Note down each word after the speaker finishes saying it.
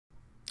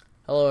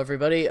Hello,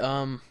 everybody.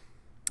 I'm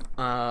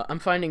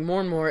finding more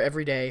and more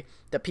every day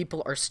that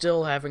people are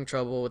still having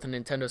trouble with a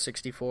Nintendo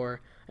 64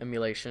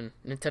 emulation,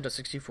 Nintendo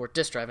 64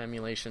 disk drive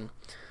emulation,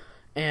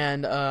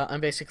 and I'm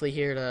basically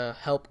here to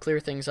help clear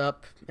things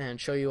up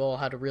and show you all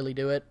how to really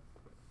do it,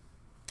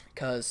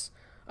 because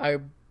I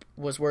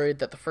was worried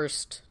that the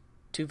first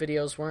two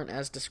videos weren't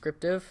as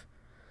descriptive.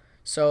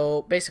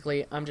 So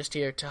basically, I'm just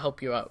here to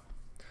help you out.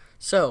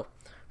 So,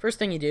 first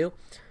thing you do,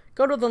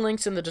 go to the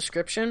links in the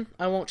description.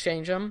 I won't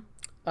change them.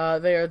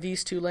 They are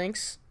these two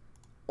links.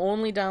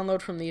 Only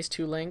download from these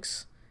two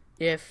links.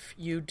 If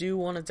you do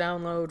want to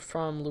download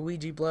from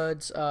Luigi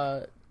Blood's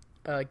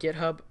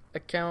GitHub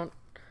account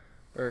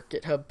or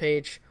GitHub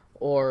page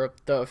or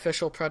the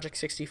official Project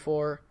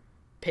 64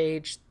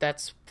 page,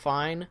 that's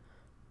fine.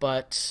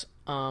 But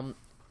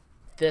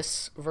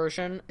this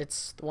version,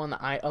 it's the one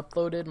that I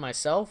uploaded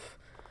myself,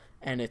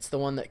 and it's the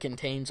one that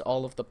contains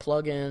all of the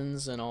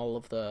plugins and all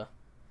of the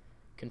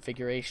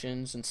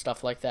configurations and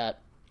stuff like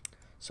that.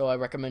 So I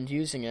recommend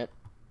using it.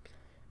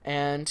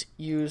 And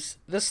use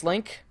this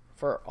link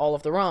for all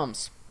of the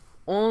ROMs.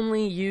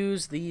 Only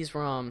use these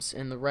ROMs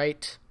in the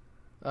right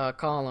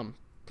column.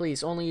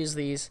 Please, only use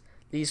these.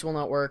 These will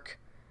not work.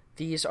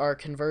 These are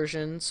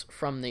conversions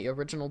from the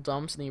original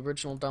dumps, and the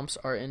original dumps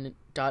are in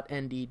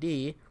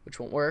 .ndd, which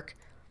won't work.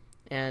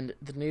 And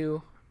the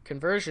new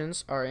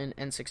conversions are in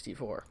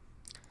N64,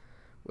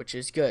 which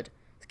is good,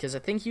 because I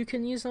think you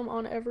can use them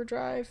on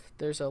EverDrive.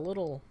 There's a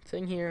little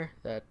thing here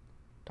that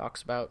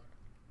talks about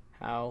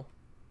how.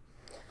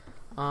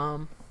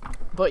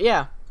 But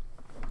yeah.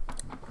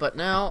 But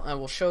now I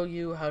will show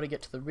you how to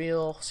get to the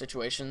real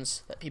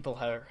situations that people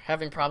are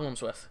having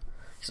problems with,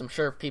 because I'm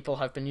sure people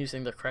have been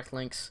using the correct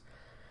links.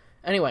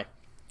 Anyway,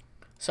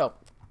 so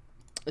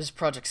this is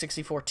Project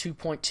 64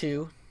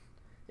 2.2.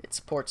 It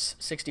supports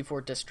 64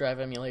 disk drive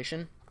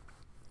emulation.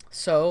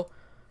 So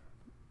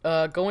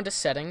go into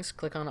settings,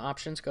 click on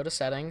options, go to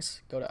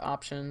settings, go to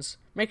options,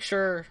 make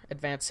sure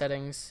advanced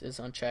settings is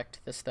unchecked,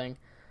 this thing.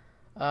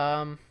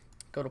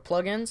 Go to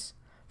plugins.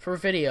 For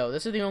video,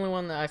 this is the only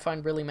one that I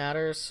find really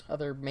matters,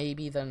 other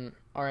maybe than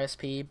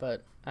RSP,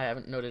 but I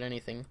haven't noted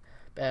anything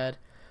bad.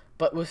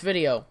 But with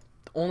video,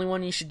 the only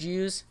one you should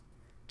use,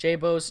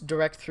 JBo's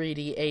Direct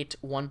 3D 8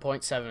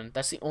 1.7.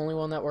 That's the only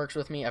one that works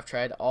with me. I've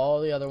tried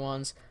all the other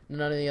ones.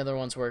 None of the other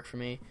ones work for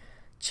me.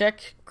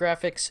 Check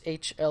graphics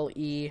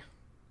HLE,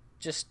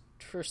 just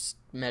for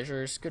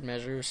measures, good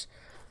measures.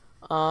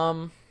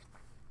 Now,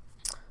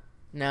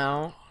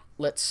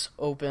 let's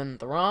open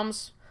the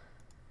ROMs.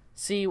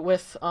 See,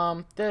 with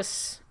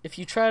this, if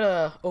you try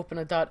to open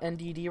a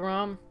 .ndd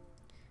ROM,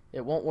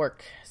 it won't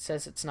work. It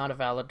says it's not a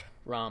valid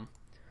ROM.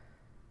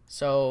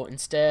 So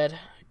instead,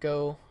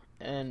 go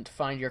and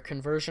find your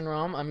conversion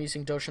ROM. I'm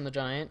using Doshin the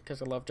Giant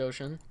because I love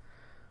Doshin.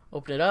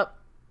 Open it up.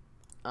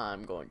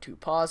 I'm going to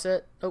pause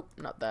it. Oh,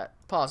 not that.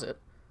 Pause it.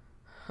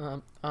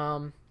 And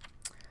I'm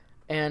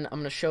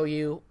going to show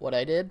you what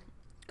I did.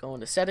 Go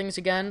into Settings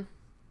again.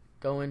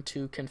 Go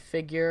into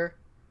Configure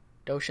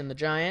Doshin the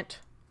Giant.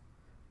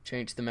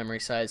 Change the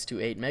memory size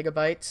to 8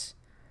 megabytes,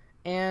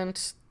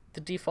 and the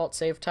default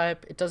save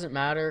type, it doesn't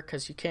matter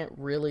because you can't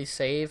really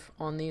save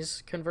on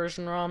these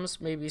conversion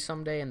ROMs. Maybe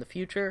someday in the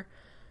future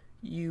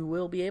you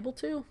will be able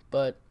to,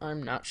 but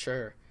I'm not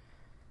sure.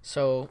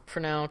 So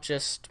for now,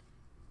 just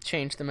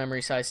change the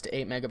memory size to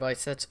 8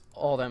 megabytes. That's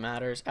all that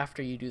matters.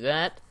 After you do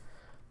that,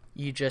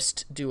 you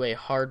just do a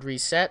hard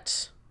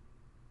reset,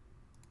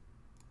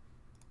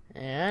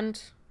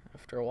 and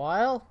after a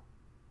while,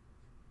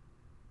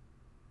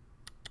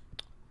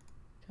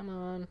 come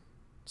on.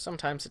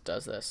 Sometimes it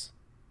does this.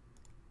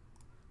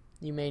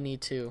 You may need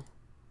to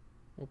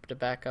open it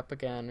back up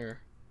again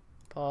or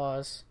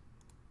pause.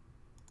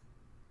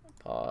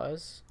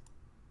 Pause.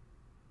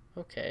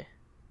 Okay.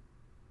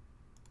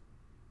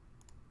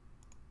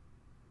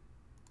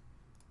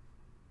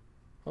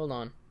 Hold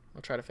on.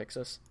 I'll try to fix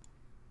this.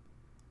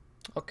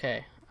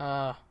 Okay.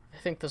 I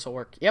think this will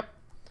work. Yep.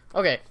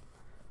 Okay.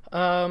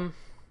 Now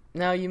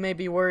you may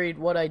be worried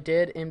what I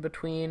did in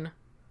between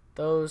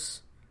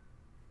those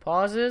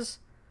pauses.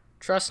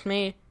 Trust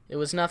me, it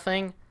was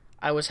nothing.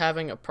 I was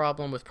having a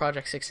problem with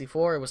Project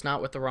 64. It was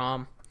not with the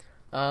ROM.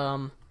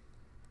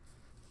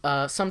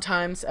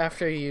 Sometimes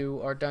after you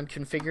are done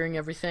configuring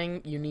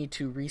everything, you need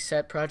to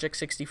reset Project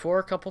 64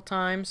 a couple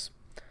times,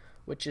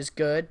 which is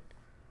good.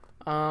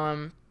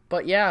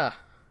 But yeah,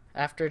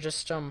 after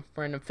just some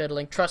random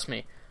fiddling, trust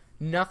me,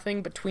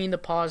 nothing between the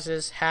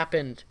pauses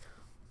happened.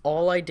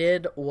 All I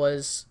did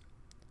was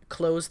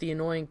close the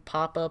annoying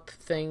pop-up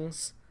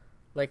things,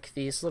 like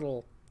these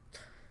little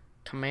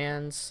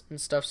commands and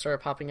stuff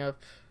started popping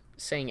up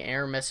saying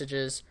error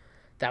messages.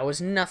 That was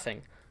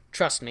nothing.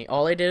 Trust me,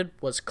 all I did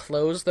was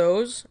close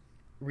those,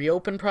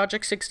 reopen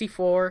Project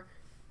 64,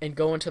 and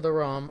go into the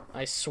ROM.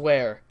 I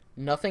swear,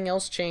 nothing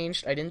else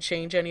changed. I didn't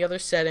change any other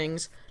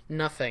settings.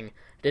 Nothing.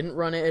 Didn't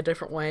run it a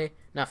different way.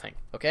 Nothing.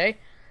 Okay?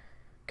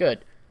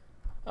 Good.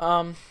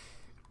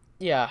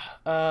 Yeah.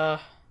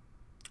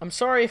 I'm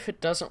sorry if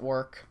it doesn't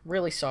work.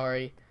 Really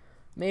sorry.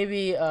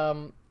 Maybe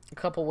a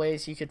couple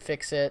ways you could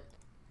fix it.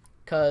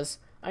 Because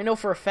I know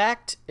for a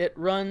fact it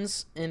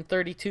runs in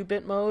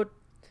 32-bit mode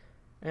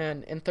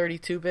and in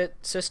 32-bit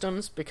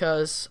systems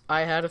because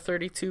I had a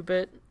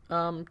 32-bit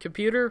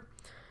computer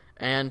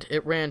and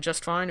it ran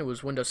just fine. It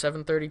was Windows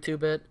 7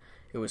 32-bit.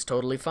 It was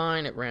totally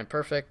fine. It ran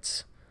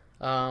perfect.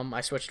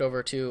 I switched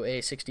over to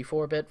a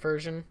 64-bit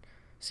version,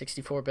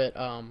 64-bit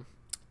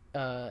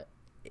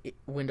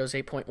Windows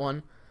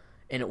 8.1,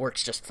 and it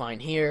works just fine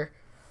here.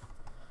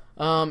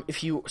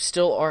 If you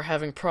still are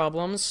having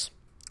problems,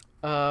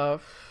 I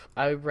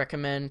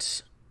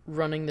recommend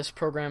running this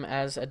program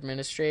as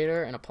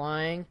administrator and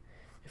applying.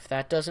 If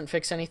that doesn't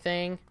fix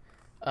anything,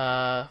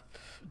 then,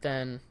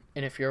 and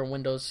if you're in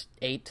Windows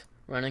 8,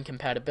 run in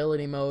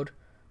compatibility mode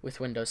with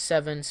Windows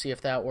 7, see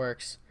if that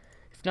works.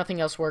 If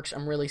nothing else works,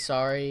 I'm really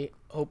sorry.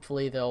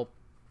 Hopefully they'll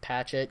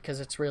patch it, because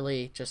it's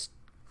really just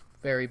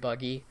very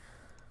buggy.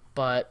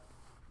 But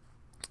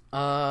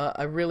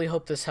I really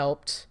hope this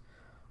helped.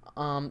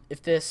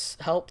 If this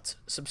helped,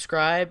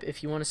 subscribe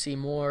if you want to see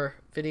more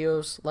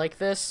videos like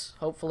this.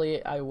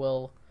 Hopefully I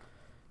will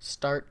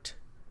start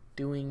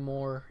doing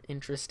more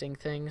interesting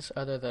things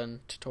other than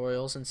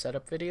tutorials and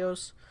setup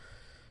videos.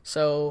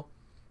 So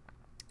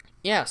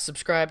yeah,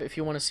 subscribe if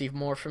you want to see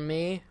more from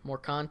me, more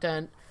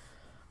content.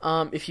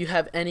 If you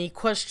have any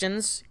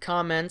questions,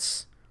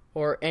 comments,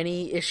 or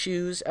any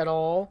issues at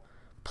all,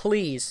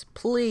 please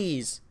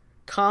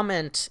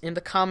comment in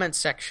the comment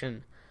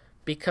section,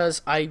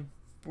 because I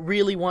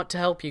really want to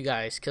help you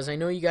guys, because I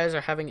know you guys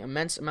are having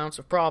immense amounts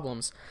of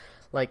problems,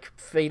 like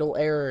fatal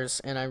errors,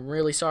 and I'm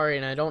really sorry,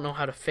 and I don't know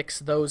how to fix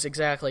those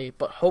exactly,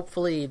 but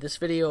hopefully this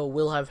video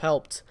will have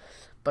helped.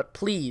 But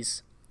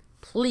please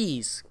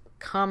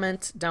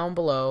comment down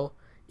below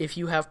if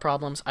you have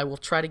problems. I will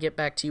try to get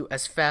back to you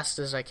as fast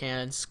as I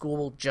can.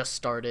 School just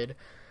started,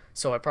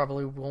 so I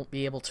probably won't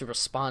be able to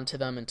respond to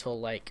them until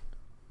like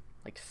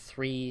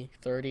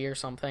 3:30 or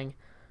something.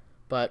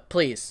 But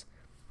please,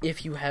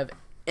 if you have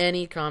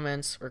any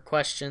comments or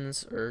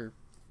questions or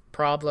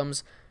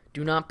problems,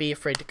 do not be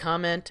afraid to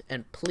comment,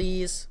 and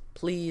please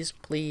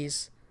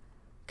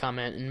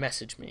comment and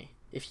message me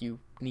if you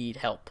need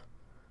help.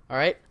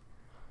 Alright?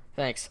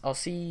 Thanks. I'll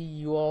see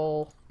you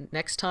all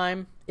next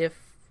time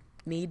if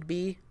need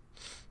be.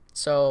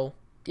 So,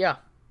 yeah.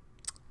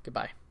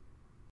 Goodbye.